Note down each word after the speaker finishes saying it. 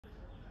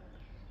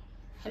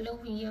Hello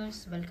viewers,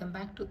 welcome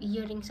back to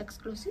ear rings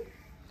exclusive.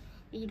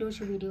 ఈరోజు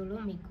వీడియోలో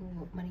మీకు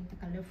మరింత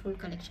colourful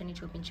కలెక్షన్ని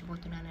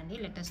చూపించబోతున్నానండి.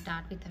 Let us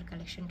start with our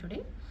collection today.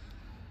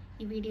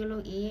 ఈ వీడియోలో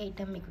ఏ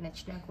ఐటమ్ మీకు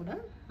నచ్చినా కూడా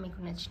మీకు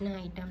నచ్చిన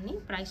ఐటమ్ని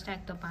ప్రైస్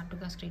ట్యాగ్తో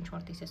పాటుగా స్క్రీన్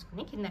షాట్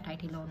తీసేసుకుని కింద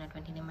టైటిల్లో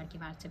ఉన్నటువంటి నెంబర్కి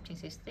వాట్సాప్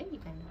చేసేస్తే you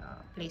can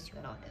place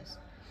your orders.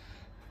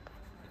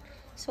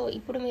 So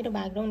ఇప్పుడు మీరు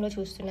బ్యాక్గ్రౌండ్లో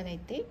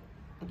చూస్తున్నదైతే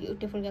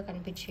బ్యూటిఫుల్గా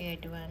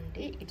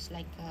కనిపించేటువంటి it's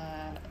like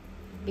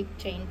big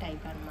chain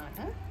type అనమాట.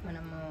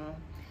 మనము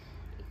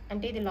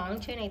అంటే ఇది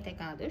లాంగ్ చైన్ అయితే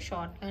కాదు,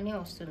 షార్ట్గానే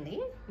వస్తుంది,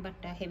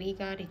 బట్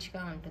హెవీగా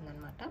రిచ్గా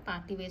ఉంటుందన్నమాట.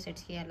 పార్టీ వేర్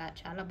సెట్స్కి అలా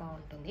చాలా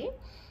బాగుంటుంది.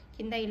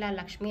 కింద ఇలా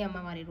లక్ష్మీ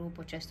అమ్మవారి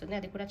రూప్ వచ్చేస్తుంది,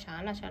 అది కూడా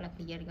చాలా చాలా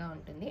క్లియర్గా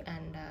ఉంటుంది.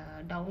 And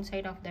down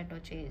side of that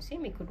వచ్చేసి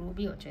మీకు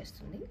రూబీ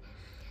వచ్చేస్తుంది.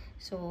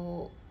 సో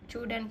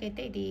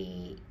చూడడానికైతే ఇది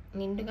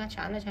నిండుగా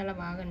చాలా చాలా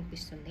బాగా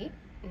అనిపిస్తుంది.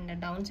 అండ్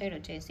డౌన్ సైడ్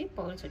వచ్చేసి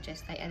పర్ల్స్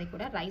వచ్చేస్తాయి, అది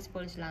కూడా రైస్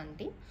పర్ల్స్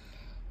లాంటి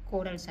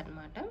కోరల్స్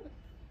అనమాట.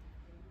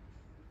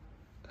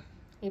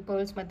 ఈ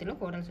పర్ల్స్ మధ్యలో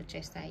కోరల్స్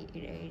వచ్చేస్తాయి.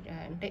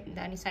 అంటే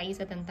దాని సైజ్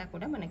అదంతా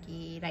కూడా మనకి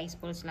రైస్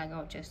పర్ల్స్ లాగా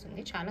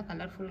వచ్చేస్తుంది. చాలా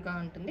కలర్ఫుల్గా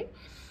ఉంటుంది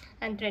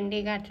అండ్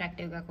ట్రెండీగా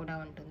అట్రాక్టివ్గా కూడా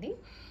ఉంటుంది.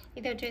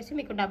 ఇది వచ్చేసి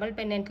మీకు డబల్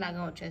పెండెంట్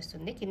లాగా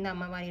వచ్చేస్తుంది. కింద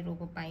అమ్మవారి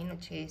రూపు పైన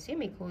వచ్చేసి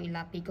మీకు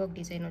ఇలా పీకాక్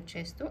డిజైన్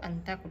వచ్చేస్తూ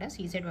అంతా కూడా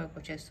సీజెడ్ వర్క్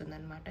వచ్చేస్తుంది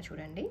అనమాట.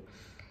 చూడండి,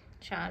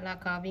 చాలా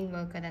కార్వింగ్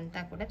వర్క్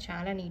అదంతా కూడా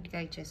చాలా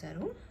నీట్గా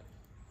ఇచ్చేసారు.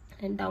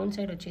 అండ్ డౌన్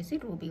సైడ్ వచ్చేసి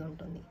రూబీ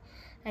ఉంటుంది.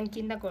 అండ్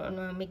కింద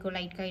మీకు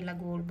లైట్గా ఇలా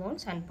గోల్డ్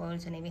బాల్స్ అండ్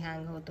పర్ల్స్ అనేవి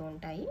హ్యాంగ్ అవుతూ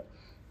ఉంటాయి.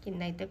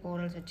 కింద అయితే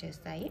కోరల్స్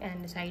వచ్చేస్తాయి.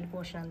 అండ్ సైడ్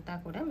పోర్షన్ అంతా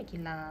కూడా మీకు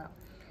ఇలా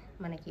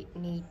మనకి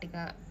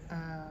నీట్గా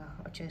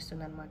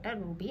వచ్చేస్తుంది అనమాట.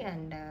 రూబీ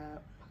అండ్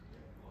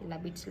ఇలా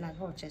బిట్స్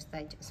లాగా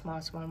వచ్చేస్తాయి,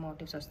 స్మాల్ స్మాల్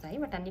మోటివ్స్ వస్తాయి.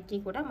 బట్ అన్నిటికీ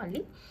కూడా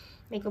మళ్ళీ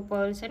మీకు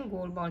పర్ల్స్ అండ్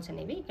గోల్డ్ బాల్స్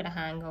అనేవి ఇక్కడ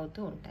హ్యాంగ్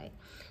అవుతూ ఉంటాయి.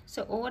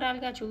 సో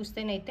ఓవరాల్గా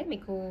చూస్తేనైతే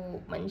మీకు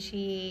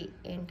మంచి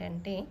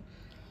ఏంటంటే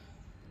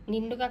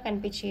నిండుగా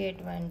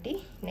కనిపించేటువంటి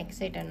నెక్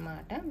సెట్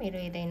అనమాట. మీరు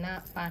ఏదైనా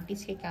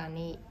పార్టీస్కి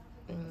కానీ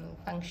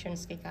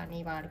ఫంక్షన్స్కి కానీ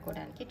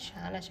వాడుకోవడానికి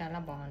చాలా చాలా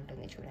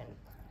బాగుంటుంది. చూడండి,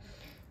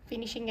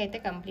 ఫినిషింగ్ అయితే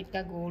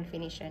కంప్లీట్గా గోల్డ్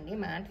ఫినిష్ అండి,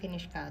 మ్యాట్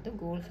ఫినిష్ కాదు,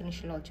 గోల్డ్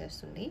ఫినిష్లో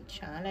వచ్చేస్తుంది.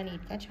 చాలా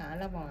నీట్గా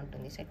చాలా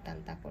బాగుంటుంది. సెట్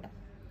అంతా కూడా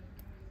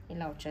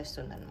ఇలా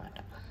వచ్చేస్తుంది అనమాట.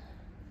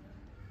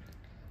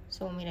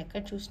 సో మీరు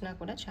ఎక్కడ చూసినా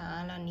కూడా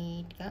చాలా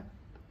నీట్గా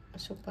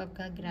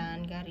సూపర్గా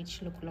గ్రాండ్గా రిచ్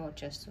లుక్లో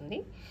వచ్చేస్తుంది.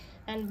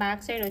 అండ్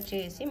బ్యాక్ సైడ్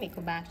వచ్చేసి మీకు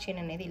బ్యాక్ చైన్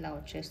అనేది ఇలా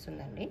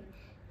వచ్చేస్తుందండి.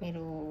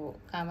 మీరు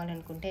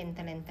కావాలనుకుంటే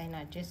ఎంత లెంత్ అయినా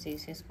అడ్జస్ట్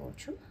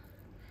చేసేసుకోవచ్చు.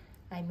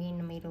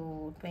 మీరు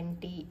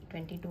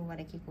 20-22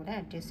 వరకు కూడా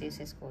అడ్జస్ట్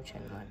చేసేసుకోవచ్చు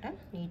అనమాట.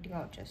 నీట్గా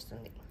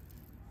వచ్చేస్తుంది.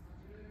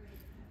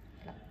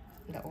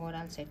 The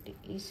overall set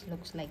is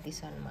looks like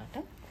this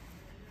అనమాట.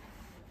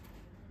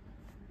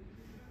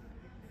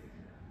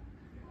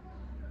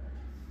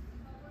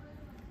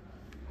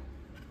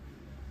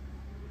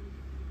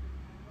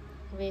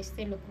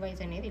 వేస్తే లుక్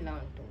వైజ్ అనేది ఇలా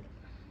ఉంటుంది.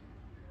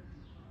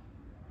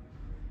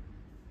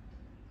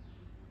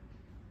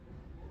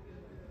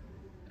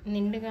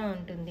 నిండుగా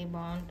ఉంటుంది,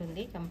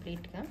 బాగుంటుంది.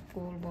 కంప్లీట్గా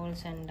గోల్డ్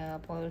బాల్స్ అండ్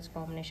పర్ల్స్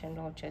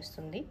కాంబినేషన్లో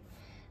వచ్చేస్తుంది.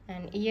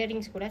 అండ్ ఇయర్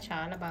రింగ్స్ కూడా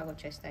చాలా బాగా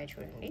వచ్చేస్తాయి.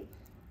 చూడండి,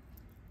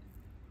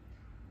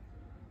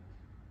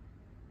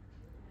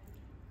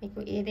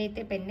 మీకు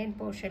ఏదైతే పెండెంట్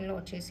పోర్షన్లో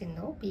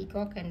వచ్చేసిందో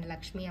పీకాక్ అండ్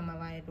లక్ష్మీ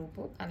అమ్మవారి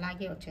రూపు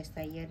అలాగే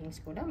వచ్చేస్తాయి. ఇయర్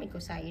రింగ్స్ కూడా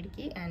మీకు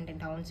సైడ్కి అండ్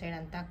డౌన్ సైడ్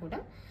అంతా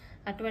కూడా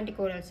అటువంటి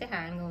కోరల్సే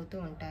హ్యాంగ్ అవుతూ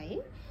ఉంటాయి.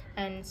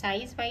 అండ్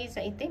సైజ్ వైజ్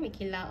అయితే మీకు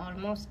ఇలా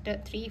almost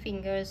 3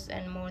 fingers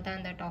and more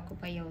than that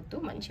occupy అవుతూ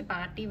మంచి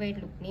party wide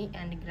లుక్ని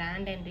and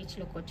grand and rich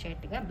look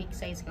వచ్చేట్టుగా big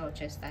సైజ్గా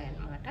వచ్చేస్తాయి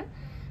అన్నమాట.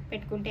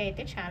 పెట్టుకుంటే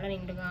అయితే చాలా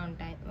నిండుగా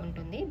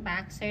ఉంటుంది.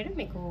 బ్యాక్ సైడ్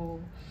మీకు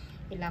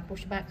ఇలా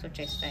పుష్ బ్యాక్స్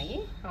వచ్చేస్తాయి.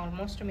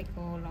 ఆల్మోస్ట్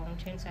మీకు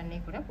లాంగ్ చైన్స్ అన్నీ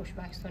కూడా పుష్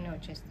బ్యాక్స్తోనే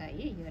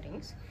వచ్చేస్తాయి ear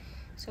rings.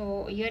 So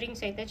ear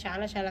rings అయితే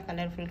చాలా చాలా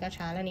కలర్ఫుల్గా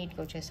చాలా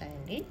నీట్గా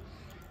వచ్చేసాయండి.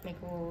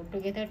 మీకు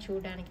టుగెదర్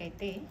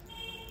చూడడానికైతే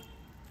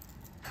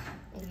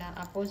ఇలా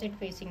అపోజిట్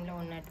ఫేసింగ్లో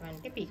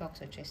ఉన్నటువంటి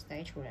పీకాక్స్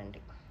వచ్చేస్తాయి. చూడండి,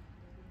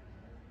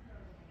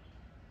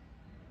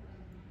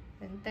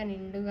 ఎంత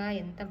నిండుగా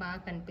ఎంత బాగా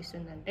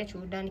కనిపిస్తుందంటే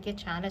చూడడానికే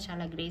చాలా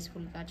చాలా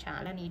గ్రేస్ఫుల్గా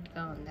చాలా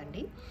నీట్గా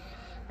ఉందండి.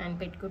 అండ్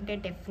పెట్టుకుంటే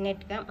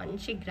డెఫినెట్గా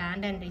మంచి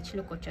గ్రాండ్ అండ్ రిచ్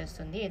లుక్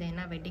వచ్చేస్తుంది.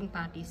 ఏదైనా వెడ్డింగ్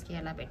పార్టీస్కి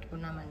అలా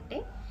పెట్టుకున్నామంటే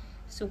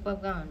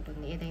సూపర్గా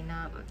ఉంటుంది. ఏదైనా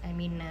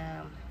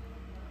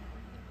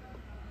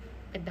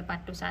పెద్ద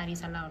పట్టు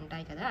శారీస్ అలా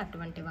ఉంటాయి కదా,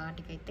 అటువంటి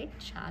వాటికైతే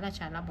చాలా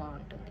చాలా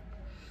బాగుంటుంది.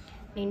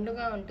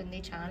 నిండుగా ఉంటుంది,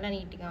 చాలా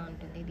నీట్గా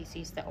ఉంటుంది. This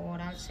is the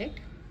overall set.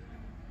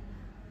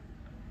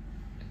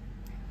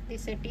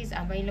 This set is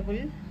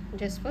available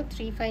just for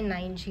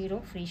 3590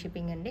 free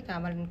shipping అండి.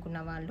 కావాలనుకున్న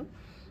వాళ్ళు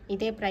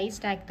ఇదే ప్రైస్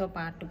ట్యాగ్తో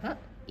పాటుగా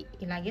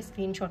ఇలాగే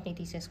స్క్రీన్ షాట్ని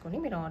తీసేసుకొని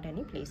మీరు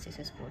ఆర్డర్ని ప్లేస్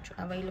చేసేసుకోవచ్చు.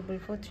 Available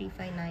for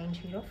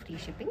 3590 free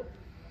shipping.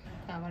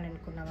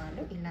 కావాలనుకున్న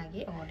వాళ్ళు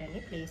ఇలాగే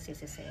ఆర్డర్ని ప్లేస్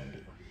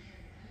చేసేసేయండి.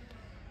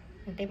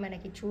 అంటే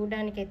మనకి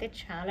చూడడానికైతే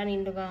చాలా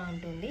నిండుగా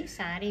ఉంటుంది.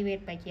 శారీ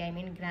వేర్ పైకి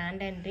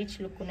గ్రాండ్ అండ్ రిచ్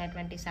లుక్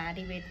ఉన్నటువంటి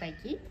శారీ వేర్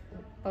పైకి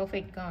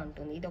పర్ఫెక్ట్గా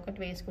ఉంటుంది. ఇది ఒకటి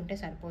వేసుకుంటే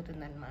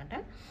సరిపోతుంది అనమాట.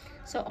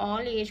 సో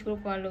ఆల్ ఏజ్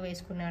గ్రూప్ వాళ్ళు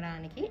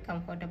వేసుకునడానికి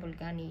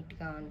కంఫర్టబుల్గా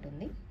నీట్గా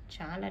ఉంటుంది,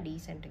 చాలా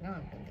డీసెంట్గా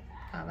ఉంటుంది.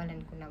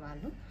 కావాలనుకున్న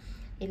వాళ్ళు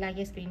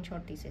ఇలాగే స్క్రీన్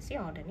షాట్ తీసేసి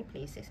ఆర్డర్ని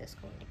ప్లేస్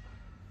చేసేసుకోండి.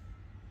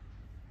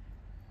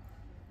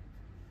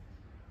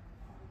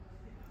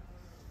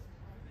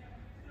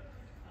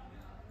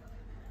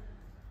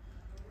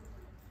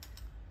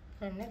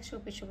 అండ్ నెక్స్ట్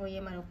చూపించబోయే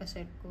మరొక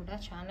సెట్ కూడా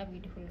చాలా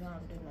బ్యూటిఫుల్గా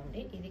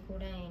ఉంటుందండి. ఇది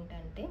కూడా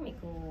ఏంటంటే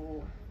మీకు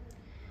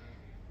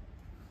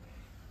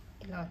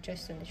ఇలా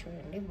వచ్చేస్తుంది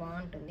చూడండి,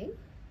 బాగుంటుంది.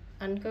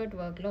 అన్కట్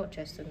వర్క్లో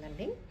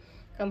వచ్చేస్తుందండి,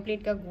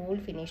 కంప్లీట్గా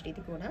గోల్డ్ ఫినిష్డ్.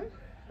 ఇది కూడా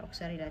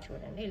ఒకసారి ఇలా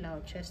చూడండి, ఇలా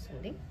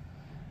వచ్చేస్తుంది.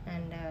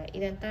 అండ్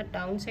ఇదంతా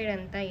డౌన్ సైడ్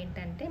అంతా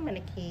ఏంటంటే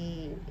మనకి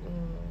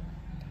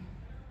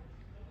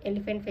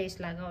ఎలిఫెంట్ ఫేస్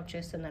లాగా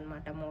వచ్చేస్తుంది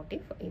అనమాట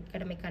మోటిఫ్.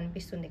 ఇక్కడ మీకు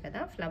కనిపిస్తుంది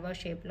కదా, ఫ్లవర్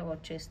షేప్లో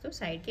వచ్చేస్తూ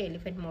సైడ్కి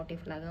ఎలిఫెంట్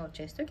మోటిఫ్ లాగా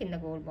వచ్చేస్తూ కింద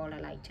గోల్డ్ బాల్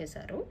అలా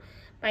ఇచ్చేసారు.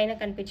 పైన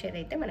కనిపించేది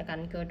అయితే మనకు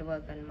అన్కట్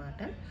వర్క్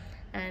అనమాట.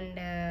 అండ్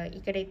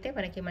ఇక్కడైతే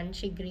మనకి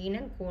మంచి గ్రీన్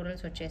అండ్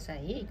కోరల్స్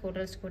వచ్చేసాయి. ఈ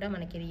కోరల్స్ కూడా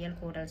మనకి రియల్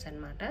కోరల్స్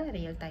అనమాట,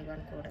 రియల్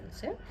తైవాన్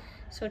కోరల్స్.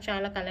 సో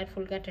చాలా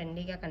కలర్ఫుల్గా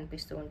ట్రెండీగా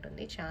కనిపిస్తూ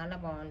ఉంటుంది, చాలా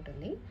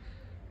బాగుంటుంది.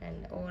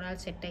 అండ్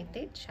ఓవరాల్ సెట్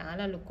అయితే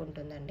చాలా లుక్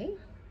ఉంటుందండి.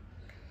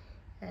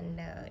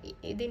 అండ్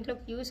దీంట్లో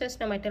యూస్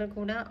చేసిన మెటల్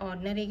కూడా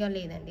ఆర్డినరీగా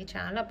లేదండి,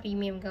 చాలా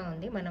ప్రీమియంగా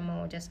ఉంది. మనము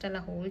జస్ట్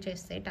అలా హోల్డ్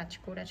చేస్తే టచ్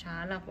కూడా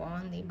చాలా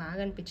బాగుంది,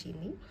 బాగా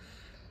అనిపించింది.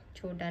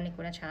 చూడడానికి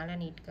కూడా చాలా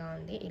నీట్గా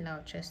ఉంది. ఇలా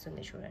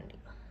వచ్చేస్తుంది చూడండి.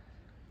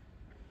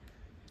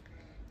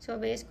 సో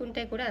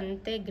వేసుకుంటే కూడా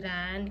అంతే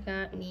గ్రాండ్గా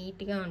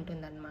నీట్గా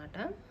ఉంటుందన్నమాట.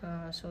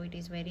 So it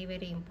is very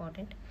very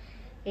important.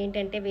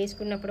 ఏంటంటే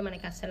వేసుకున్నప్పుడు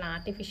మనకి అసలు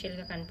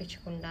ఆర్టిఫిషియల్గా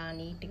కనిపించకుండా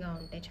నీట్గా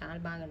ఉంటే చాలా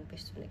బాగా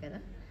అనిపిస్తుంది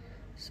కదా.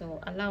 సో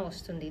అలా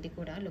వస్తుంది ఇది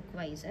కూడా లుక్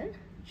వైజ్,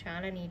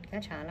 చాలా నీట్గా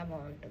చాలా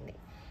బాగుంటుంది.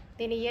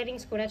 దీని ఇయర్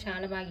రింగ్స్ కూడా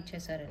చాలా బాగా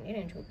ఇచ్చేసారండి,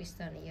 నేను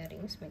చూపిస్తాను ఇయర్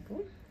రింగ్స్ మీకు.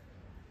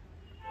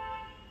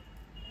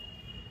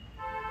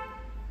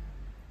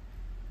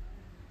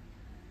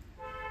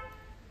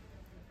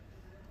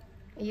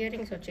 ఇయర్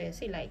రింగ్స్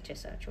వచ్చేసి ఇలా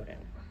ఇచ్చేసారు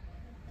చూడండి.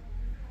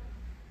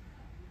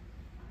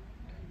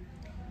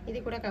 ఇది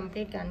కూడా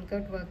కంప్లీట్గా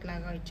అన్కట్ వర్క్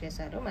లాగా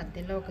ఇచ్చేసారు.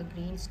 మధ్యలో ఒక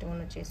గ్రీన్ స్టోన్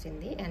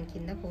వచ్చేసింది అండ్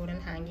కింద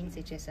కోరల్ హ్యాంగింగ్స్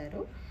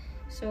ఇచ్చేసారు.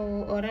 సో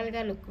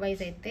ఓవరాల్గా లుక్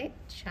వైజ్ అయితే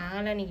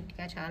చాలా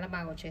నీట్గా చాలా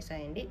బాగా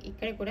వచ్చేసాయండి.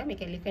 ఇక్కడ కూడా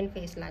మీకు ఎలిఫెంట్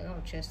ఫేస్ లాగా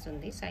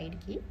వచ్చేస్తుంది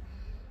సైడ్కి.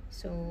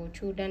 సో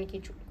చూడడానికి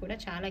కూడా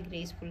చాలా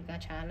గ్రేస్ఫుల్గా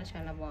చాలా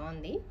చాలా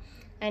బాగుంది.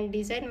 అండ్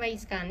డిజైన్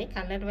వైజ్ కానీ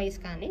కలర్ వైజ్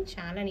కానీ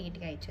చాలా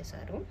నీట్గా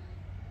ఇచ్చేసారు,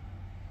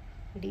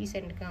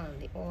 డీసెంట్గా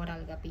ఉంది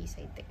ఓవరాల్గా పీస్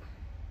అయితే.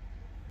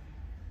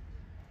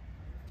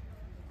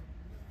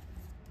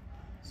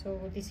 So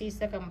this is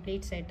the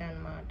complete set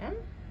అనమాట.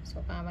 సో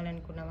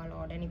కావాలనుకున్న వాళ్ళు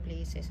ఆర్డర్ని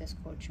ప్లేస్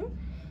చేసేసుకోవచ్చు.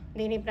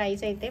 దీని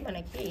ప్రైస్ అయితే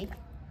మనకి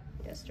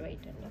జస్ట్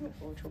వెయిట్ అండి,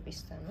 మీకు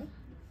చూపిస్తాను.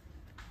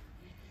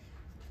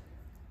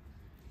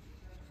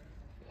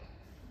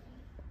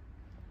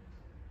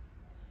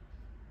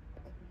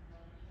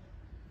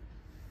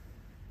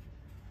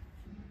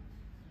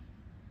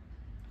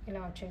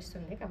 ఇలా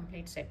వచ్చేస్తుంది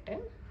కంప్లీట్ సెట్.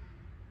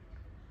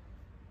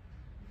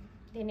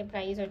 దీని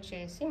ప్రైస్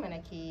వచ్చేసి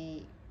మనకి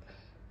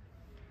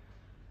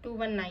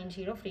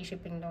 2190 ఫ్రీ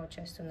షిప్పింగ్లో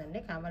వచ్చేస్తుందండి.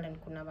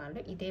 కావాలనుకున్న వాళ్ళు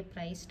ఇదే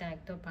ప్రైస్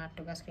ట్యాగ్తో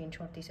పాటుగా స్క్రీన్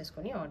షాట్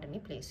తీసేసుకొని ఆర్డర్ని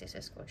ప్లేస్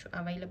చేసేసుకోవచ్చు.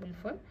 Available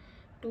for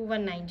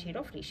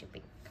 2190 free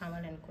shipping.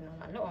 కావాలనుకున్న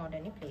వాళ్ళు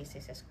ఆర్డర్ని ప్లేస్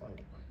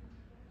చేసేసుకోండి.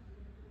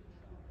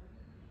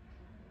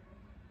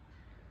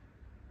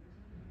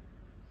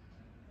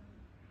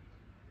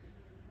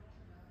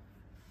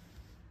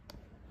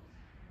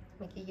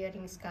 మీకు ఇయర్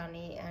రింగ్స్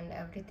కానీ and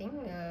everything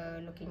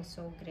looking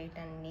so great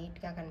and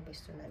నీట్గా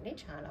కనిపిస్తుందండి,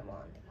 చాలా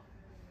బాగుంది.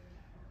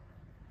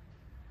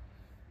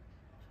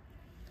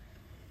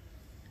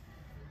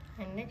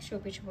 అండ్ నెక్స్ట్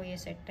చూపించబోయే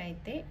సెట్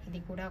అయితే ఇది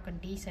కూడా ఒక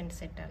డీసెంట్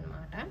సెట్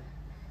అనమాట.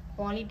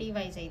 క్వాలిటీ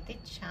వైజ్ అయితే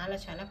చాలా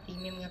చాలా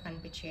ప్రీమియంగా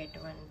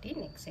కనిపించేటువంటి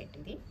నెక్ సెట్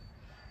ఇది.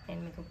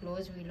 నేను మీకు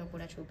క్లోజ్ వ్యూలో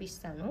కూడా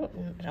చూపిస్తాను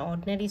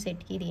ఆర్డినరీ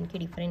సెట్కి దీనికి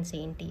డిఫరెన్స్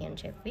ఏంటి అని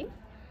చెప్పి.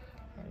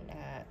 అండ్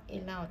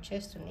ఇలా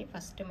వచ్చేస్తుంది.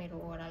 ఫస్ట్ మీరు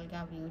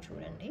ఓవరాల్గా వ్యూ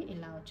చూడండి,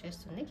 ఇలా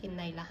వచ్చేస్తుంది. కింద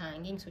ఇలా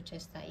హ్యాంగింగ్స్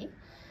వచ్చేస్తాయి.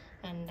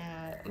 అండ్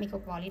మీకు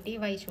క్వాలిటీ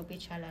వైజ్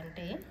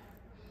చూపించాలంటే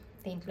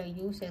దీంట్లో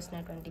యూస్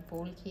చేసినటువంటి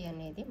పోల్కి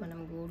అనేది మనం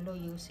గోల్డ్లో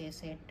యూస్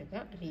చేసేట్టుగా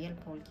రియల్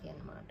పోల్కి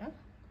అనమాట.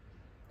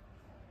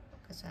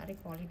 ఒకసారి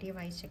క్వాలిటీ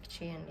వైజ్ చెక్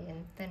చేయండి,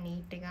 ఎంత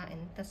నీట్గా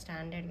ఎంత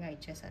స్టాండర్డ్గా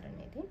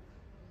ఇచ్చేసారనేది.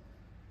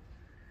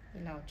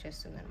 ఇలా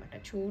వచ్చేస్తుంది అనమాట,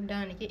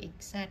 చూడడానికి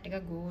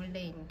ఎగ్జాక్ట్గా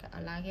గోల్డే ఇంకా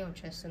అలాగే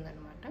వచ్చేస్తుంది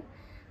అనమాట.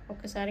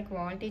 ఒకసారి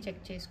క్వాలిటీ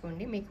చెక్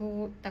చేసుకోండి. మీకు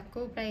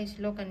తక్కువ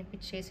ప్రైస్లో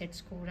కనిపించే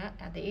సెట్స్ కూడా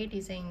అదే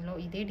డిజైన్లో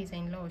ఇదే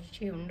డిజైన్లో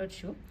వచ్చి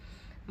ఉండొచ్చు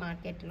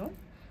మార్కెట్లో.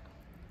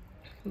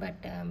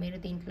 బట్ మీరు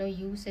దీంట్లో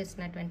యూస్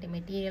చేసినటువంటి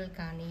మెటీరియల్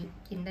కానీ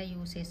కింద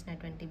యూస్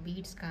చేసినటువంటి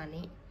బీడ్స్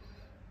కానీ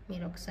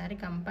మీరు ఒకసారి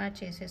కంపేర్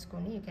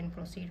చేసేసుకొని you can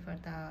proceed for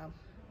the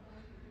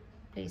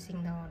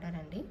placing the order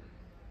అండి.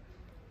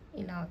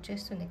 ఇలా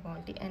వచ్చేస్తుంది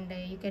quality. And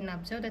you can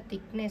observe the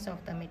thickness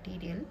of the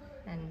material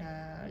and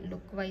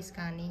look wise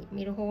కానీ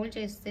మీరు హోల్డ్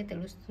చేస్తే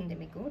తెలుస్తుంది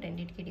మీకు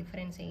రెండింటికి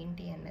డిఫరెన్స్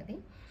ఏంటి అన్నది.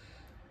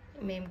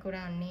 మేము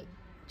కూడా అన్నీ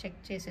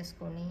చెక్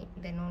చేసేసుకొని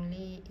then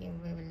only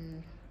we will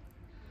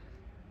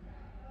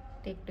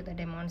take to the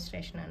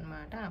demonstration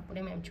అనమాట.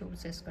 అప్పుడే మేము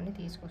చూస్ చేసుకొని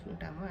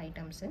తీసుకుంటాము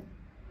ఐటమ్స్.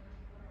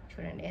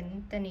 చూడండి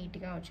ఎంత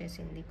నీట్గా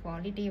వచ్చేసింది.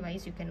 Quality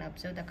wise you can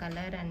observe the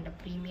colour and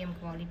premium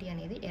quality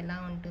అనేది ఎలా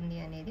ఉంటుంది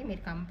అనేది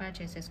మీరు కంపేర్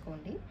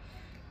చేసేసుకోండి.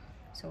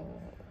 సో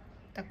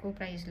తక్కువ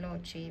ప్రైస్లో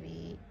వచ్చేవి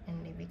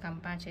అండ్ ఇవి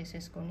కంపేర్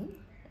చేసేసుకొని,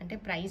 అంటే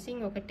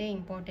ప్రైసింగ్ ఒకటే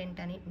ఇంపార్టెంట్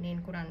అని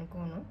నేను కూడా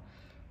అనుకోను.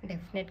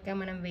 డెఫినెట్గా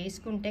మనం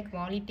వేసుకుంటే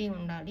క్వాలిటీ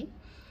ఉండాలి.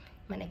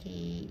 మనకి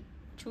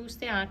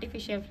చూస్తే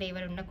ఆర్టిఫిషియల్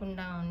ఫ్లేవర్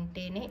ఉండకుండా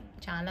ఉంటేనే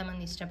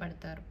చాలామంది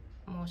ఇష్టపడతారు,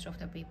 most of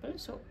the people.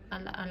 So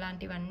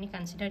అలాంటివన్నీ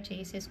కన్సిడర్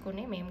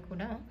చేసేసుకొని మేము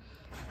కూడా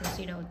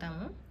ప్రొసీడ్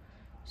అవుతాము.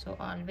 So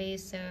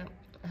always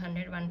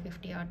 100,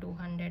 150 are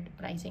 200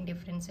 pricing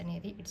difference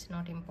అనేది it's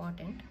not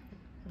important.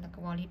 The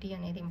quality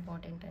అనేది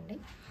ఇంపార్టెంట్ అండి.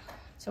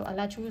 సో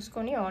అలా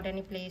చూసుకొని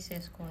ఆర్డర్ని ప్లేస్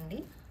చేసుకోండి.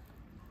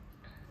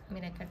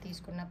 మీరు ఎక్కడ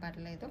తీసుకున్నా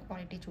పర్లేదు,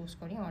 క్వాలిటీ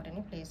చూసుకొని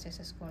ఆర్డర్ని ప్లేస్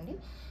చేసేసుకోండి.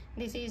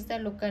 దిస్ ఈజ్ ద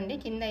లుక్ అండి.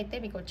 కింద అయితే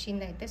మీకు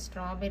వచ్చింది అయితే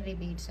స్ట్రాబెర్రీ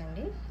బీడ్స్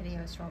అండి,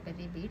 real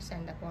strawberry beads.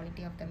 And the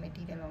quality of the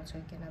material also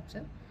you can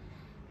observe.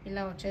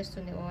 ఇలా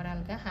వచ్చేస్తుంది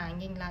ఓవరాల్గా,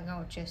 హ్యాంగింగ్ లాగా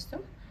వచ్చేస్తూ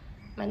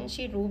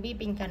మంచి రూబీ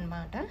పింక్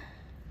అనమాట.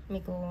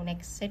 మీకు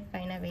నెక్స్ట్ సెట్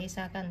పైన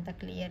వేసాక అంత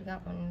క్లియర్గా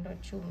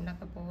ఉండొచ్చు,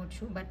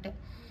 ఉండకపోవచ్చు, బట్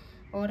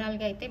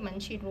ఓవరాల్గా అయితే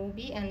మంచి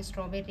రూబీ అండ్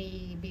స్ట్రాబెర్రీ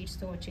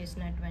బీడ్స్తో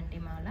వచ్చేసినటువంటి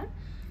మాల.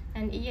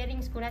 అండ్ ఇయర్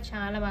రింగ్స్ కూడా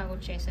చాలా బాగా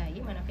వచ్చేసాయి,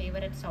 మన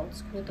ఫేవరెట్ సౌత్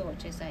స్క్రూతో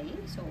వచ్చేసాయి.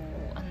 సో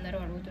అందరూ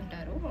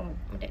అడుగుతుంటారు,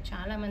 అంటే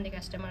చాలామంది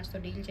కస్టమర్స్తో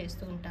డీల్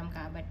చేస్తూ ఉంటాం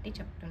కాబట్టి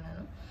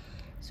చెప్తున్నాను.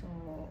 So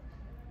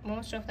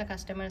most of the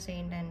customers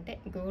ఏంటంటే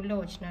గోల్డ్లో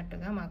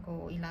వచ్చినట్టుగా మాకు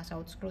ఇలా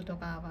సౌత్ స్క్రూతో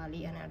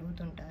కావాలి అని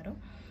అడుగుతుంటారు.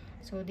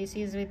 So this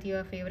is with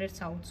your favourite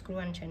south screw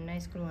and Chennai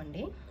screw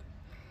అండి.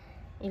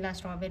 ఇలా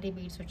స్ట్రాబెర్రీ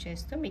బీడ్స్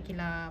వచ్చేస్తూ మీకు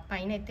ఇలా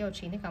పైన అయితే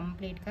వచ్చింది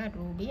కంప్లీట్గా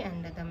ruby.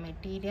 And the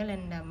material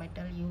and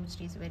metal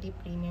used is very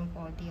premium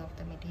quality of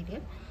the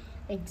material.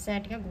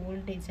 ఎగ్జాక్ట్గా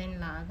గోల్డ్ డిజైన్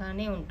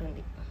లాగానే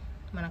ఉంటుంది,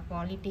 మన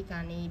క్వాలిటీ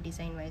కానీ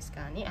డిజైన్ వైజ్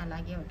కానీ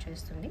అలాగే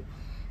వచ్చేస్తుంది.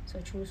 సో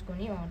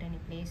చూసుకొని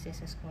ఆర్డర్ని ప్లేస్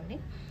చేసేసుకోండి.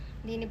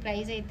 దీని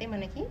ప్రైస్ అయితే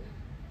మనకి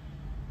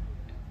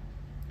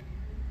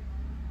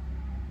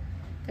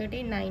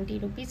 1390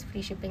 రూపీస్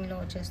ఫ్రీ షిప్పింగ్లో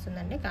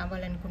వచ్చేస్తుందండి.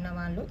 కావాలనుకున్న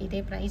వాళ్ళు ఇదే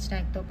ప్రైస్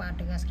ట్యాగ్తో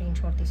పాటుగా స్క్రీన్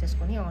షాట్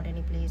తీసేసుకొని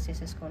ఆర్డర్ని ప్లేస్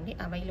చేసేసుకోండి.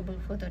 Available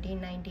for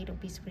 1390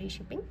 rupees free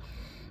shipping.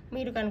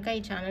 మీరు కనుక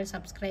ఈ ఛానల్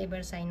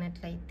సబ్స్క్రైబర్స్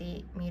అయినట్లయితే,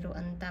 మీరు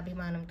అంత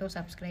అభిమానంతో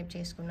సబ్స్క్రైబ్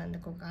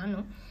చేసుకున్నందుకు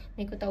గాను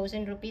మీకు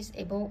 1000 రూపీస్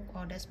అబోవ్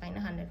ఆర్డర్స్ పైన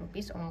 100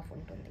 రూపీస్ ఆఫ్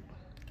ఉంటుంది.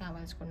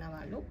 కావాల్సుకున్న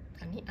వాళ్ళు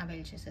దాన్ని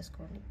అవైల్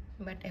చేసేసుకోండి.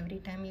 But every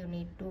time you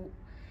need to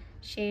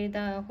share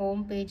the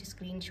home page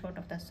screen shot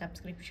of the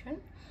subscription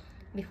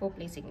before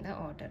placing the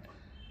order.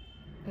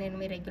 నేను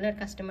మీ రెగ్యులర్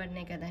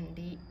కస్టమర్నే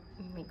కదండి,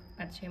 మీకు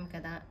పరిచయం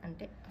కదా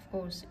అంటే of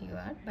course you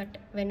are, but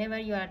when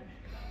ever you are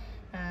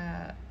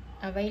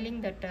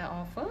availing that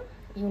offer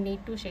you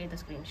need to share the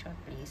screen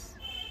shot please.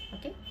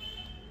 Okay.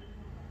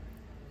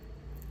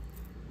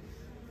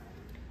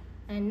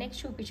 And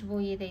next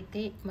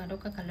చూపించబోయేదైతే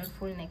మరొక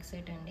colourful neck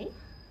set అండి.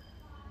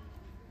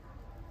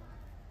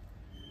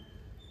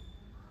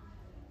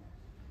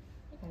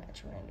 ఇలా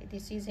చూడండి,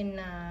 దిస్ ఈజ్ ఇన్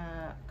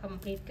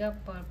కంప్లీట్గా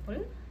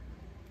పర్పుల్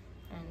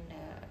అండ్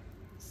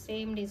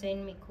సేమ్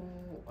డిజైన్ మీకు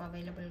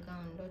అవైలబుల్గా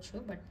ఉండొచ్చు,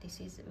 but this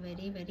is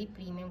very very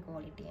premium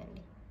quality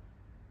అండి.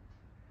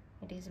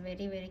 It is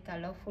very very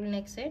colourful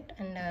neck set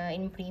and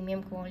in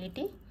premium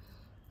quality.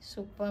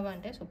 Super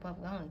అంటే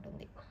సూపర్గా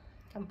ఉంటుంది.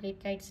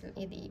 కంప్లీట్గా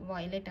ఇది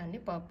వైలెట్ అండి,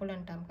 పర్పుల్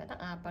అంటాం కదా,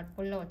 ఆ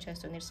పర్పుల్లో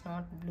వచ్చేస్తుంది. It's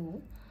not blue.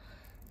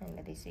 And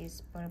this is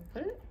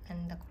purple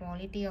and the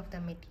quality of the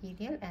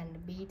material and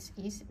beads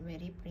is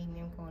very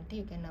premium quality.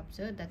 You can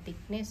observe the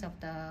thickness of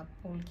the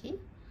polki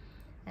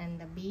and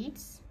the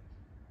beads.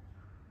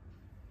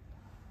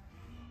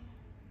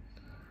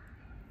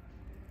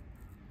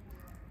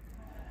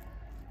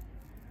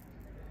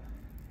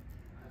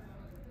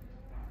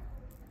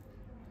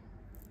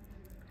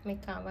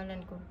 మీకు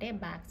కావాలనుకుంటే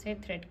back side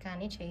thread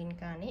కానీ chain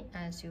కానీ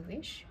as you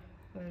wish,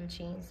 will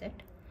change that.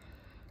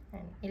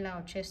 And ఇలా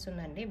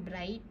వచ్చేస్తుందండి,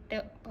 bright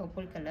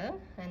purple colour.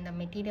 And the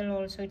material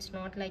also it's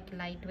not like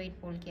light weight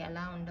పోల్కి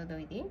అలా ఉండదు,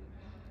 ఇది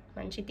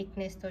మంచి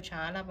థిక్నెస్తో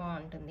చాలా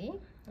బాగుంటుంది.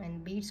 అండ్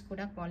బీడ్స్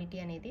కూడా క్వాలిటీ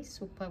అనేది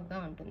సూపర్గా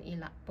ఉంటుంది.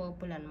 ఇలా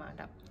పర్పుల్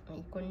అనమాట,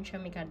 కొంచెం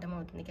మీకు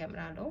అర్థమవుతుంది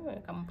కెమెరాలో,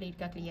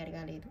 కంప్లీట్గా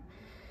క్లియర్గా లేదు.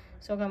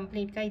 సో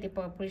కంప్లీట్గా ఇది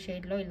పర్పుల్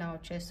షేడ్లో ఇలా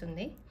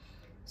వచ్చేస్తుంది.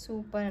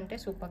 సూపర్ అంటే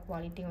సూపర్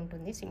క్వాలిటీ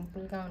ఉంటుంది,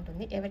 సింపుల్గా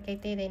ఉంటుంది.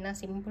 ఎవరికైతే ఏదైనా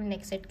సింపుల్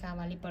నెక్ సెట్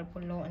కావాలి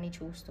పర్పుల్లో అని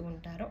చూస్తూ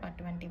ఉంటారో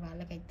అటువంటి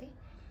వాళ్ళకైతే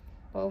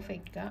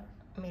పర్ఫెక్ట్గా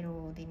మీరు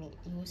దీన్ని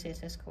యూజ్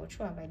చేసేసుకోవచ్చు,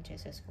 అవాయిడ్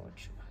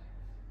చేసేసుకోవచ్చు.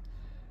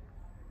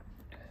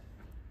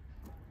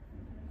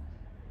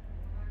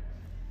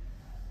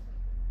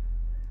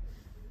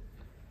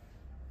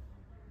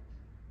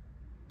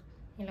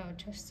 ఇలా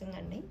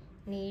వచ్చేస్తుందండి,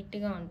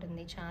 నీట్గా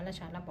ఉంటుంది, చాలా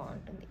చాలా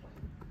బాగుంటుంది.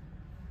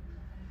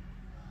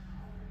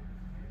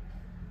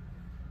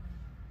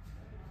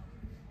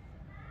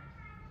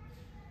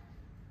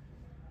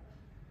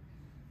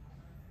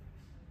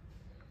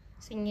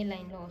 సింగిల్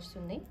లైన్లో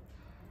వస్తుంది.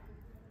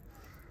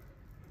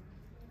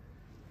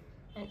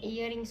 అండ్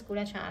ఇయర్ రింగ్స్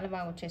కూడా చాలా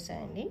బాగా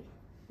వచ్చేసాయండి.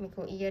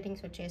 మీకు ఇయర్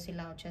రింగ్స్ వచ్చేసి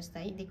ఇలా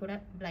వచ్చేస్తాయి. ఇది కూడా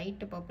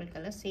బ్రైట్ పర్పుల్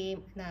కలర్,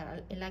 సేమ్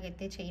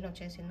ఎలాగైతే చైన్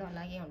వచ్చేసిందో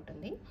అలాగే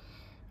ఉంటుంది.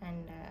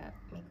 అండ్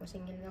మీకు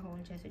సింగిల్గా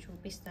హోల్డ్ చేసి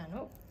చూపిస్తాను.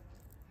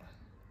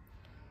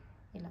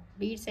 ఇలా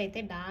బీడ్స్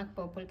అయితే డార్క్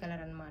పర్పుల్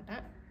కలర్ అనమాట.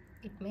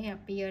 It may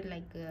appear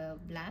like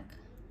black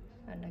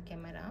and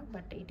camera,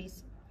 but it is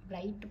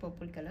bright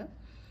purple colour.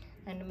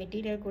 And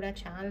material కూడా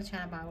చాలా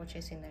చాలా బాగా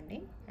వచ్చేసిందండి.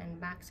 అండ్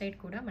బ్యాక్ సైడ్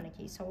కూడా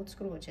మనకి సౌత్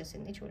స్క్రూ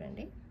వచ్చేసింది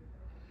చూడండి.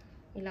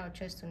 ఇలా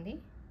వచ్చేస్తుంది.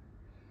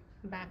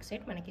 బ్యాక్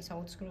సైడ్ మనకి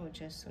సౌత్ స్క్రూ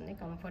వచ్చేస్తుంది,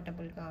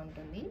 కంఫర్టబుల్గా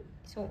ఉంటుంది.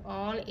 సో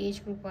ఆల్ ఏజ్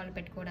గ్రూప్ వాళ్ళు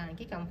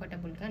పెట్టుకోవడానికి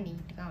కంఫర్టబుల్గా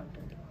నీట్గా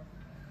ఉంటుంది.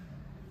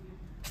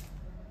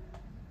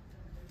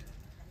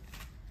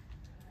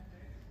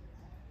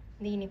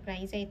 దీని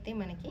ప్రైస్ అయితే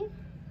మనకి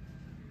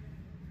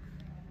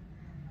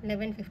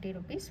 1150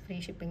 రూపీస్ ఫ్రీ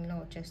షిప్పింగ్లో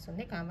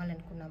వచ్చేస్తుంది.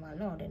 కావాలనుకున్న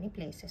వాళ్ళు ఆర్డర్ని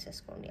ప్లేస్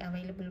చేసేసుకోండి.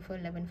 Available for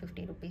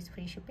 1150 rupees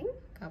free shipping.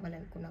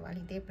 కావాలనుకున్న వాళ్ళు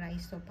ఇదే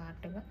ప్రైస్తో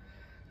పాటుగా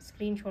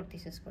స్క్రీన్ షాట్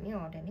తీసేసుకొని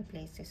ఆర్డర్ని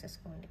ప్లేస్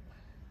చేసేసుకోండి.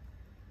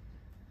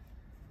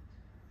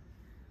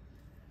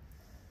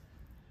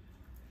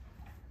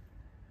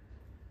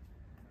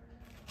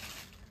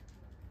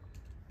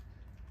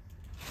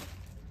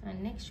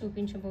 అండ్ నెక్స్ట్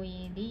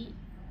చూపించబోయేది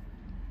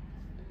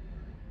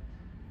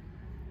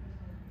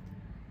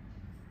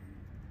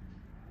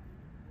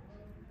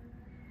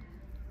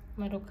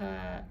మరొక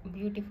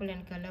బ్యూటిఫుల్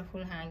అండ్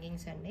కలర్ఫుల్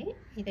హ్యాంగింగ్స్ అండి.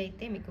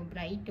 ఇదైతే మీకు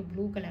బ్రైట్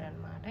బ్లూ కలర్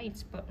అనమాట.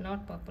 It's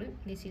not purple,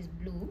 this is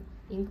blue,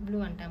 ink blue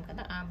అంటాం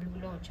కదా, ఆ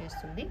బ్లూలో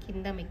వచ్చేస్తుంది.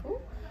 కింద మీకు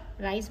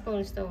రైస్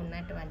బౌల్స్తో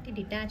ఉన్నటువంటి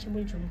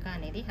డిటాచబుల్ జుంకా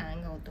అనేది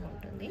హ్యాంగ్ అవుతూ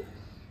ఉంటుంది.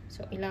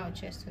 సో ఇలా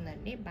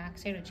వచ్చేస్తుందండి. బ్యాక్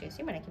సైడ్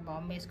వచ్చేసి మనకి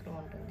బాంబే స్క్రూ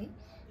ఉంటుంది.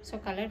 సో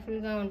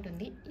కలర్ఫుల్గా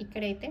ఉంటుంది.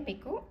 ఇక్కడైతే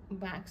మీకు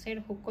బ్యాక్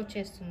సైడ్ హుక్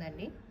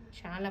వచ్చేస్తుందండి,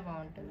 చాలా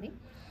బాగుంటుంది.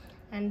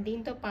 అండ్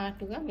దీంతో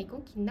పాటుగా మీకు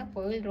కింద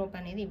పర్ల్ డ్రాప్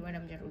అనేది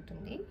ఇవ్వడం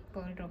జరుగుతుంది.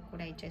 పర్ల్ డ్రాప్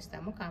కూడా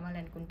ఇచ్చేస్తాము.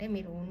 కావాలనుకుంటే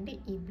మీరు ఓన్లీ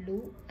ఈ బ్లూ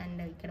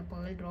అండ్ ఇక్కడ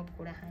పర్ల్ డ్రాప్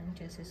కూడా హ్యాంగ్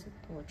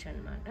చేసేసుకోవచ్చు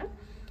అనమాట.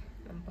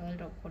 పర్ల్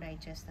డ్రాప్ కూడా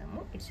ఇచ్చేస్తాము.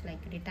 It's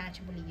like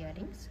detachable ear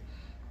rings.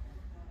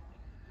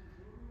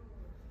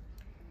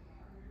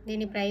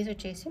 దీని ప్రైస్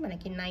వచ్చేసి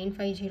మనకి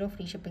 950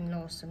 ఫ్రీ షిప్పింగ్లో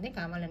వస్తుంది.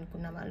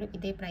 కావాలనుకున్న వాళ్ళు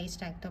ఇదే ప్రైస్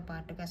ట్యాగ్తో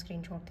పాటుగా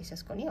స్క్రీన్ షాట్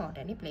తీసేసుకొని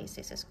ఆర్డర్ని ప్లేస్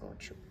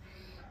చేసేసుకోవచ్చు.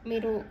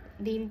 మీరు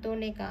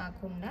దీంతోనే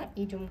కాకుండా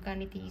ఈ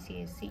జుంకాని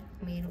తీసేసి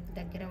మీరు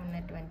దగ్గర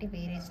ఉన్నటువంటి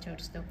వేరే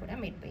స్టడ్స్తో కూడా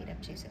మీరు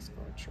పేరప్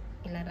చేసేసుకోవచ్చు.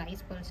 ఇలా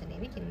రైస్ పర్ల్స్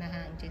అనేవి కింద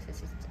హ్యాంగ్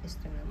చేసేసి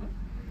ఇస్తున్నాము.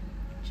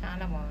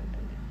 చాలా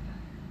బాగుంటుంది.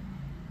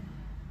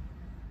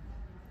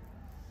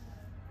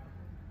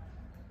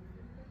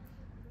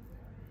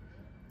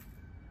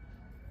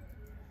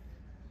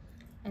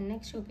 అండ్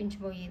నెక్స్ట్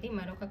చూపించబోయేది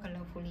మరొక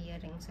కలర్ఫుల్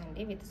ఇయర్ రింగ్స్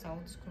అండి విత్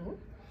సౌత్ స్క్రూ.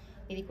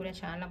 ఇది కూడా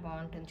చాలా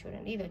బాగుంటుంది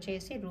చూడండి. ఇది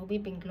వచ్చేసి రూబీ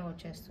పింక్లో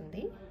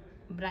వచ్చేస్తుంది.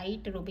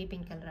 బ్రైట్ రూబీ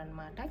పింక్ కలర్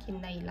అనమాట.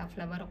 కింద ఇలా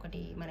ఫ్లవర్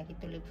ఒకటి మనకి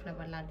తులిప్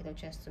ఫ్లవర్ లాంటిది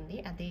వచ్చేస్తుంది,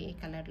 అదే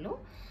కలర్లో.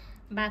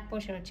 బ్యాక్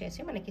పోర్షన్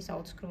వచ్చేసి మనకి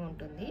సౌత్ స్క్రూ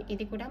ఉంటుంది.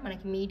 ఇది కూడా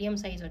మనకి మీడియం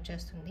సైజ్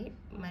వచ్చేస్తుంది,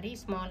 మరీ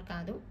స్మాల్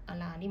కాదు,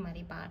 అలా అని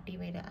మరీ పార్టీ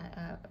వేర్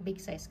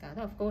బిగ్ సైజ్ కాదు.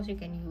 Of course you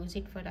can use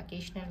it for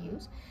occasional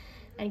use.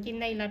 And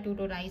కింద ఇలా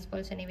 2 రైస్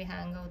బాల్స్ అనేవి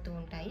హ్యాంగ్ అవుతూ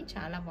ఉంటాయి.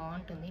 చాలా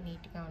బాగుంటుంది,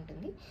 నీట్గా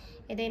ఉంటుంది.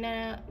 ఏదైనా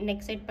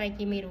నెక్ సెట్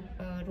పైకి మీరు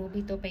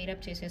రూబీతో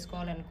పైరప్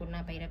చేసేసుకోవాలనుకున్నా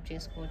పైరప్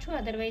చేసుకోవచ్చు.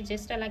 అదర్వైజ్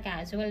జస్ట్ అలా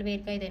క్యాజువల్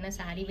వేర్గా ఏదైనా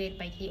శారీ వేర్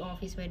పైకి,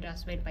 ఆఫీస్ వేర్,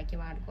 డ్రెస్ వేర్ పైకి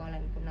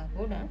వాడుకోవాలనుకున్నా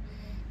కూడా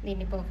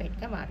దీన్ని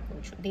పర్ఫెక్ట్గా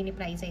వాడుకోవచ్చు. దీని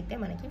ప్రైస్ అయితే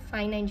మనకి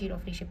 590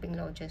 ఫ్రీ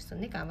షిప్పింగ్లో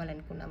వచ్చేస్తుంది.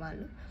 కావాలనుకున్న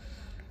వాళ్ళు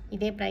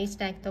ఇదే ప్రైస్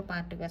ట్యాగ్తో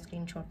పాటుగా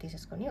స్క్రీన్ షాట్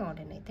తీసేసుకొని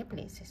ఆర్డర్ని అయితే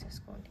ప్లేస్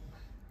చేసేసుకోండి.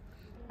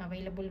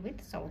 అవైలబుల్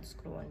విత్ సౌత్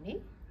స్క్రూ అండి.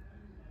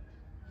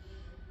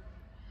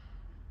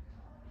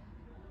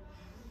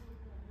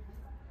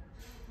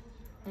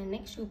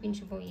 నెక్స్ట్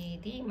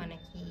చూపించబోయేది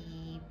మనకి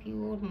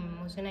ప్యూర్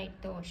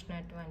మొజనైట్తో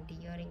వచ్చినటువంటి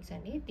ఇయర్ రింగ్స్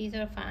అండి. These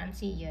are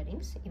fancy ear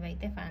rings.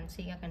 ఇవైతే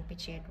ఫ్యాన్సీగా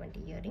కనిపించేటువంటి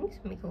ఇయర్ రింగ్స్.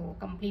 మీకు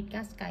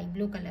కంప్లీట్గా sky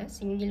blue colour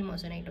single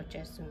moissanite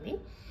వచ్చేస్తుంది.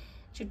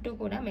 చుట్టూ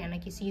కూడా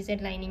మనకి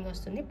సీజెడ్ లైనింగ్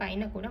వస్తుంది,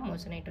 పైన కూడా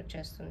మొజనైట్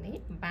వచ్చేస్తుంది.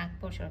 బ్యాక్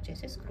పోర్షన్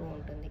వచ్చేసి స్క్రూ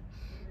ఉంటుంది.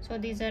 So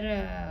these are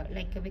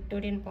like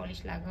Victorian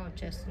polish లాగా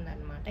వచ్చేస్తుంది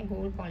అనమాట.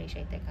 గోల్డ్ పాలిష్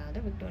అయితే కాదు,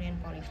 విక్టోరియన్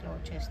పాలిష్లో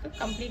వచ్చేస్తూ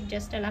కంప్లీట్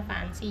జస్ట్ అలా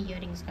ఫ్యాన్సీ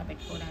ఇయర్ రింగ్స్గా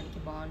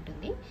పెట్టుకోవడానికి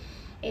బాగుంటుంది.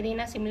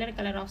 ఏదైనా similar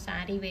colour of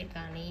sari wear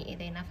కానీ,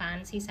 ఏదైనా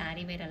ఫ్యాన్సీ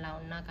శారీ వేర్ అలా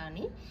ఉన్నా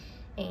కానీ,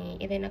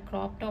 ఏదైనా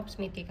క్రాప్ టాప్స్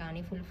మీదకి కానీ,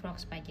 ఫుల్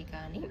ఫ్రాక్స్ పైకి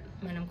కానీ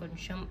మనం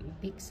కొంచెం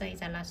బిగ్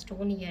సైజ్ అలా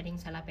స్టోన్ ఇయర్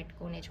రింగ్స్ అలా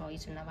పెట్టుకునే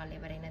చాయిస్ ఉన్న వాళ్ళు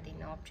ఎవరైనా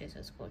దీన్ని ఆప్ట్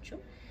చేసేసుకోవచ్చు.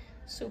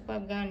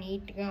 సూపర్గా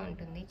నీట్గా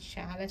ఉంటుంది,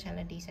 చాలా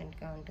చాలా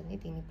డీసెంట్గా ఉంటుంది.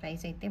 దీని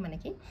ప్రైస్ అయితే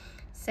మనకి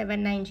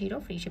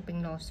 790 ఫ్రీ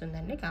షిప్పింగ్లో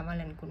వస్తుందండి.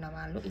 కావాలనుకున్న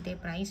వాళ్ళు ఇదే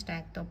ప్రైస్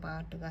ట్యాగ్తో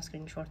పాటుగా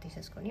స్క్రీన్ షాట్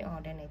తీసేసుకొని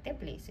ఆర్డర్ని అయితే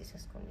ప్లేస్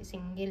చేసేసుకోండి.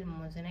 Single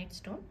moissanite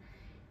stone,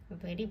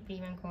 very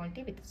premium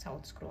quality with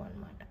south screw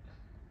అనమాట.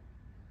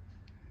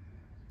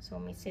 సో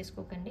మిస్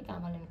చేసుకోకండి.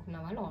 కావాలనుకున్న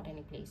వాళ్ళు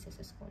ఆర్డర్ని ప్లేస్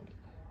చేసేసుకోండి.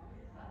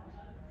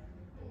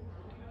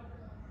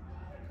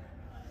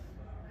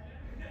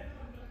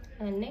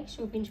 అండ్ నెక్స్ట్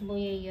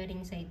చూపించబోయే ఇయర్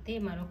రింగ్స్ అయితే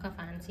మరొక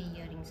ఫ్యాన్సీ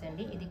ఇయర్ రింగ్స్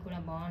అండి. ఇది కూడా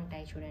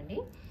బాగుంటాయి చూడండి.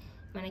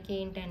 మనకి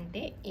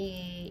ఏంటంటే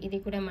ఇది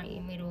కూడా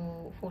మీరు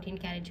 14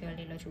 క్యారెట్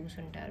జ్యువెలరీలో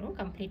చూసుంటారు.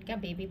 కంప్లీట్గా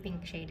బేబీ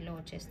పింక్ షేడ్లో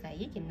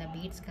వచ్చేస్తాయి. కింద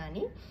బీడ్స్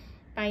కానీ,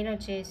 పైన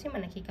వచ్చేసి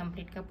మనకి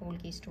కంప్లీట్గా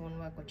పోల్కి స్టోన్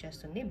వర్క్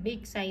వచ్చేస్తుంది.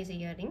 Big size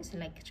ear rings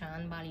like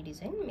chandbali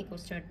design. మీకు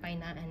స్టడ్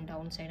పైన అండ్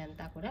డౌన్ సైడ్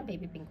అంతా కూడా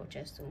బేబీ పింక్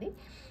వచ్చేస్తుంది.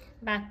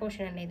 బ్యాక్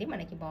పోర్షన్ అనేది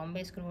మనకి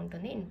బాంబే స్క్రూ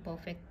ఉంటుంది ఇన్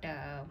పర్ఫెక్ట్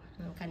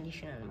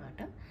కండిషన్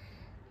అనమాట.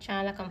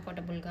 చాలా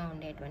కంఫర్టబుల్గా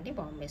ఉండేటువంటి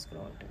బాంబే స్క్రూ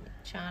ఉంటుంది.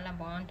 చాలా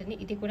బాగుంటుంది.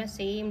 ఇది కూడా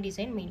సేమ్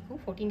డిజైన్ మీకు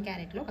 14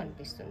 క్యారెట్లో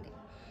కనిపిస్తుంది.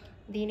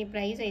 దీని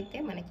ప్రైస్ అయితే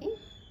మనకి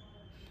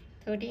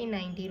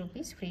 1390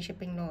 రూపీస్ ఫ్రీ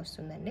షిప్పింగ్లో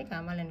వస్తుందండి.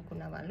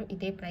 కావాలనుకున్న వాళ్ళు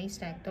ఇదే ప్రైస్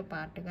ట్యాగ్తో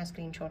పాటుగా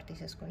స్క్రీన్ షాట్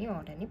తీసేసుకొని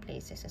ఆర్డర్ని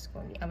ప్లేస్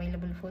చేసేసుకోండి.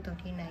 Available for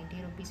 1390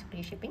 rupees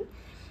free shipping.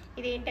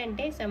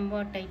 ఇదేంటంటే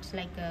somewhat types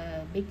like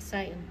big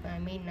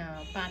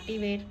party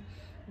wear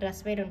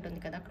dress wear ఉంటుంది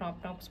కదా, క్రాప్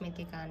టాప్స్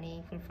మీదకి కానీ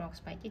ఫుల్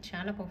ఫ్రాక్స్ పైకి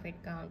చాలా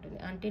పర్ఫెక్ట్గా ఉంటుంది.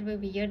 Until we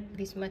we're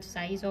this much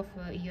size of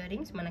ear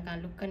rings మనకు ఆ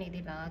లుక్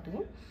అనేది రాదు.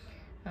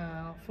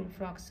 ఫుల్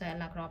ఫ్రాక్స్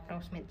అలా క్రాప్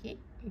టాప్స్ మీదకి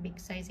బిగ్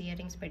సైజ్ ఇయర్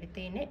రింగ్స్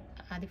పెడితేనే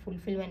అది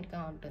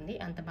ఫుల్ఫిల్మెంట్గా ఉంటుంది,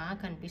 అంత బాగా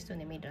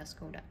కనిపిస్తుంది మీ డ్రెస్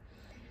కూడా.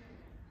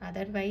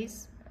 అదర్వైజ్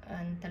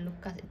అంత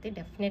లుక్ అయితే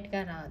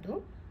డెఫినెట్గా రాదు.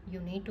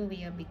 You need to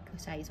we're big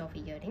size of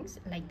ear rings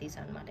like this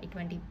అనమాట.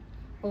 ఇటువంటి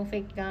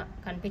పర్ఫెక్ట్గా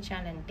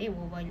కనిపించాలంటే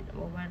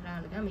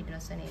ఓవరాల్గా మీ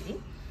డ్రెస్ అనేది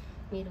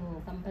మీరు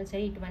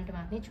కంపల్సరీ ఇటువంటి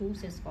వాటిని చూస్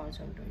చేసుకోవాల్సి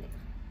ఉంటుంది.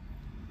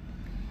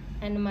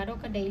 అండ్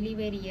మరొక డైలీ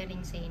వేర్ ఇయర్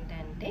రింగ్స్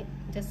ఏంటంటే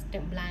జస్ట్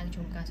బ్లాక్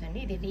జుంకాస్ అండి.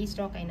 ఇది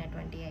రీస్టాక్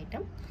అయినటువంటి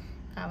ఐటమ్.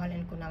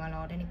 కావాలనుకున్న వాళ్ళ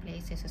ఆర్డర్ని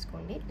ప్లేస్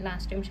చేసేసుకోండి.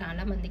 లాస్ట్ టైం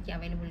చాలామందికి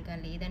అవైలబుల్గా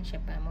లేదని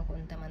చెప్పాము,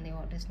 కొంతమంది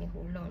ఆర్డర్స్ని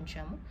హోల్డ్లో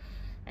ఉంచాము.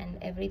 And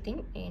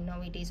everything now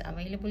it is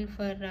available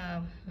for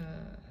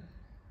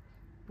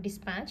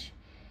dispatch.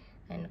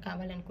 And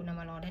కావాలనుకున్న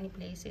వాళ్ళ ఆర్డర్ని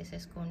ప్లేస్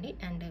చేసేసుకోండి.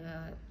 అండ్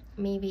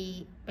మీవి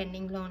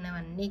పెండింగ్లో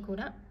ఉన్నవన్నీ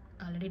కూడా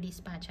ఆల్రెడీ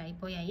డిస్పాచ్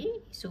అయిపోయాయి.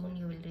 సూన్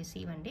యూ విల్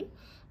రిసీవ్ అండి,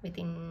 with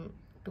in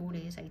 2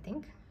 days I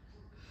think.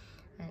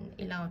 And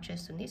ఇలా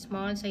వచ్చేస్తుంది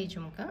స్మాల్ సైజ్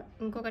జుమ్కా.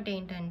 ఇంకొకటి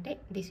ఏంటంటే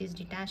దిస్ ఈజ్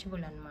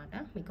డిటాచబుల్ అనమాట.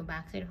 మీకు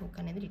బ్యాక్ సైడ్ హుక్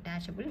అనేది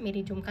డిటాచబుల్. మీరు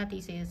ఈ జుమ్కా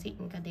తీసేసి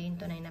ఇంకా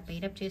దేనితోనైనా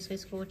పేరప్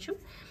చేసేసుకోవచ్చు.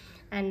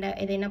 అండ్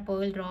ఏదైనా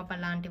పర్ల్ డ్రాప్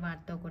అలాంటి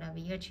వాటితో కూడా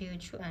వియర్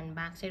చేయొచ్చు. అండ్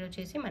బ్యాక్ సైడ్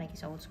వచ్చేసి మనకి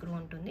సౌత్ స్క్రూ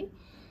ఉంటుంది.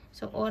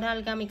 సో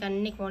ఓవరాల్గా మీకు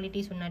అన్ని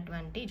క్వాలిటీస్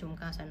ఉన్నటువంటి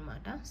జుమ్కాస్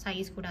అనమాట.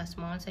 సైజ్ కూడా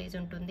స్మాల్ సైజ్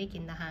ఉంటుంది,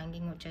 కింద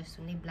హ్యాంగింగ్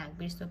వచ్చేస్తుంది, బ్లాక్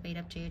బీడ్స్తో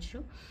పేరప్ చేయొచ్చు.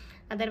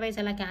 అదర్వైజ్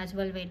అలా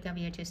క్యాజువల్ వేర్గా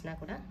వియర్ చేసినా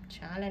కూడా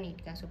చాలా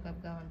నీట్గా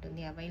సూపర్గా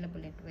ఉంటుంది.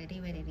 Available at very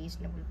very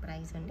reasonable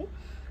price అండి.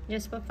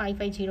 Just for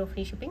 550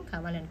 free shipping.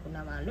 కావాలనుకున్న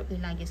వాళ్ళు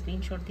ఇలాగే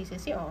స్క్రీన్ షాట్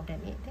తీసేసి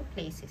ఆర్డర్ని అయితే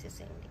ప్లేస్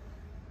చేసేసేయండి.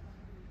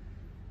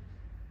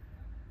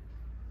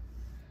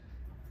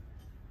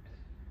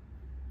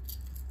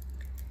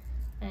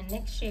 అండ్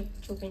నెక్స్ట్ షేప్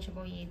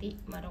చూపించబోయేది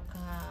మరొక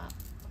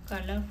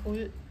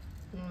కలర్ఫుల్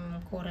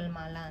కోరల్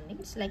మాల అండి.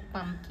 It's like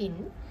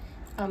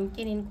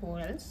pumpkin in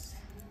corals.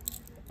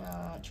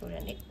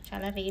 చూడండి,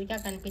 చాలా రేర్గా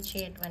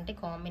కనిపించేటువంటి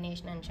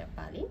కాంబినేషన్ అని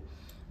చెప్పాలి.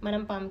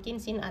 మనం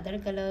పంకిన్స్ ఇన్ అదర్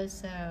కలర్స్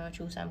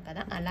చూసాం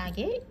కదా,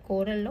 అలాగే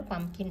కోరల్లో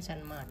పంకిన్స్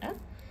అన్నమాట.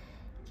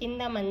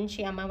 కింద మంచి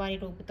అమ్మవారి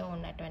రూపుతో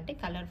ఉన్నటువంటి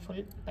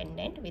colourful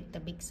pendant with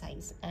big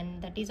size. And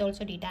that is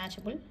also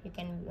detachable. You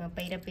can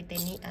pair up with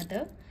any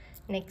other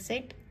neck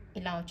set.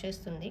 ఇలా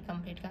వచ్చేస్తుంది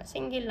కంప్లీట్గా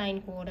సింగిల్ లైన్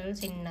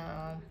కోరల్స్ ఇన్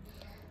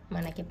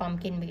మనకి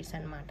పంకిన్ బీడ్స్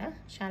అనమాట.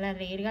 చాలా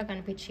రేర్గా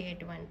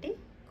కనిపించేటువంటి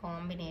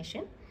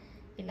కాంబినేషన్.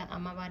 ఇలా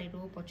అమ్మవారి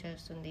రూప్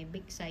వచ్చేస్తుంది,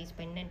 బిగ్ సైజ్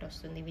పెండెంట్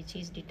వస్తుంది which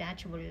is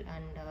detachable.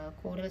 And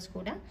corals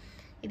కూడా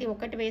ఇది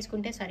ఒకటి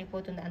వేసుకుంటే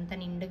సరిపోతుంది, అంత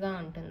నిండుగా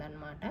ఉంటుంది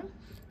అనమాట.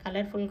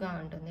 కలర్ఫుల్గా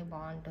ఉంటుంది,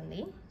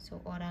 బాగుంటుంది. సో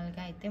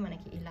ఓవరాల్గా అయితే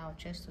మనకి ఇలా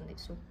వచ్చేస్తుంది,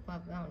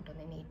 సూపర్గా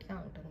ఉంటుంది, నీట్గా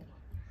ఉంటుంది.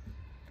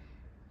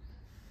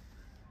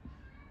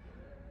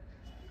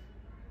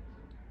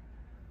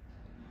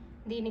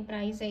 దీని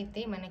ప్రైస్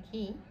అయితే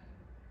మనకి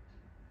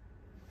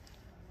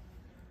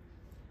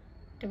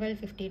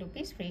 1250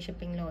 రూపీస్ ఫ్రీ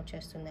షిప్పింగ్లో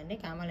వచ్చేస్తుందండి.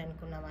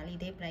 కావాలనుకున్న వాళ్ళు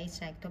ఇదే ప్రైస్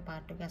ట్యాగ్తో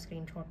పాటుగా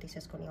స్క్రీన్ షాట్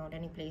తీసేసుకొని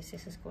ఆర్డర్ని ప్లేస్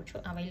చేసేసుకోవచ్చు.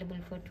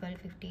 Available for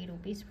 1250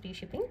 rupees free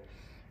shipping.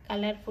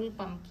 Colourful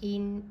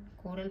pumpkin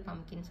coral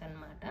pumpkins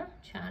అనమాట.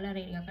 చాలా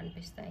రేర్గా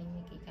కనిపిస్తాయి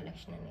మీకు ఈ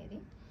కలెక్షన్ అనేది.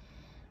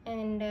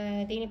 అండ్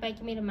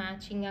దీనిపైకి మీరు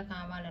మ్యాచింగ్గా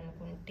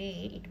కావాలనుకుంటే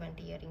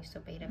ఇటువంటి ఇయర్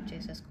రింగ్స్తో పేరప్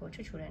చేసేసుకోవచ్చు.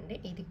 చూడండి,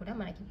 ఇది కూడా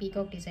మనకి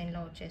పీకాక్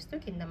డిజైన్లో వచ్చేస్తూ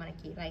కింద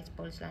మనకి రైస్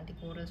పోల్స్ లాంటి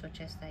కోరల్స్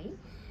వచ్చేస్తాయి.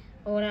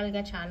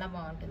 ఓవరాల్గా చాలా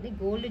బాగుంటుంది.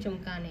 గోల్డ్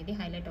జుమ్కా అనేది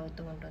హైలైట్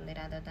అవుతూ ఉంటుంది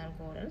rather than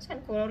corals.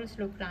 And corals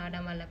look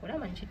రావడం వల్ల కూడా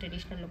మంచి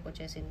ట్రెడిషనల్ లుక్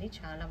వచ్చేసింది,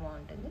 చాలా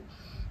బాగుంటుంది.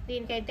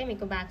 దీనికైతే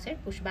మీకు బ్యాక్ సైడ్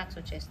పుష్ బ్యాక్స్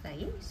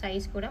వచ్చేస్తాయి.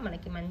 సైజ్ కూడా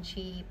మనకి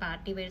మంచి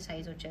పార్టీ వేర్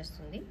సైజ్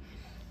వచ్చేస్తుంది.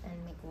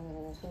 అండ్ మీకు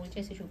హోల్డ్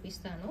చేసి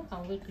చూపిస్తాను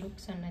హౌ ఇట్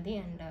లుక్స్ అన్నది.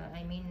 అండ్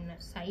ఐ మీన్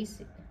సైజ్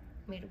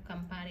మీరు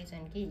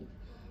కంపారిజన్కి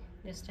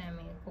just I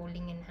mean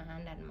holding in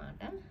hand అనమాట.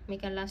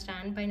 మీకు అలా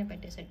స్టాండ్ పైన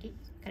పెట్టేసరికి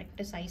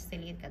కరెక్ట్ సైజ్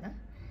తెలియదు కదా.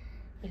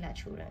 ఇలా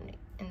చూడండి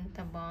ఎంత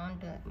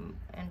బాగుంటుంది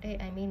అంటే,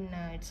 I mean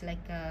it's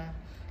like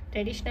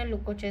traditional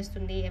look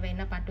వచ్చేస్తుంది.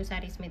 ఏవైనా పట్టు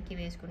శారీస్ మీదకి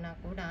వేసుకున్నా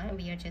కూడా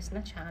వియర్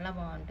చేసినా చాలా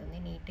బాగుంటుంది,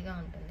 నీట్గా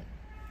ఉంటుంది.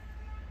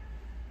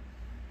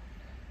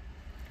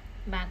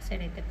 బ్యాక్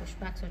సైడ్ అయితే పుష్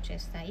బ్యాక్స్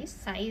వచ్చేస్తాయి.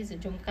 సైజ్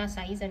జుమ్కా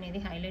సైజ్ అనేది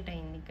హైలైట్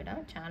అయింది ఇక్కడ,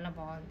 చాలా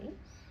బాగుంది.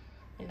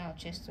 ఇలా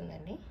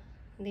వచ్చేస్తుందండి.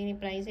 దీని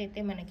ప్రైస్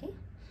అయితే మనకి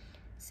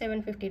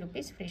 750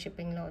 రూపీస్ ఫ్రీ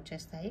షిప్పింగ్లో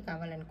వచ్చేస్తాయి.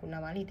 కావాలనుకున్న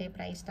వాళ్ళు ఇదే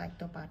ప్రైస్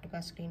ట్యాగ్తో పాటుగా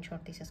స్క్రీన్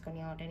షాట్ తీసేసుకొని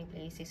ఆర్డర్ని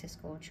ప్లేస్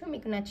చేసేసుకోవచ్చు.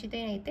 మీకు నచ్చితే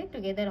అయితే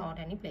టుగెదర్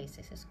ఆర్డర్ని ప్లేస్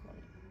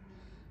చేసేసుకోండి.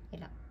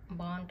 ఇలా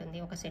బాగుంటుంది,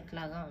 ఒక సెట్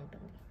లాగా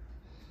ఉంటుంది.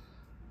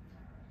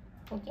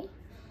 Okay,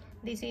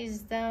 this is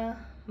the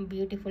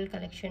beautiful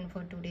collection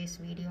for today's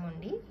video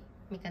అండి.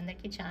 మీకు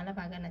అందరికీ చాలా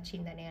బాగా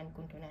నచ్చిందని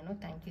అనుకుంటున్నాను.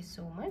 Thank you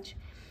so much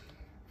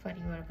for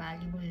your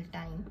valuable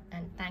time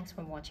and thanks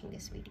for watching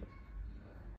this video.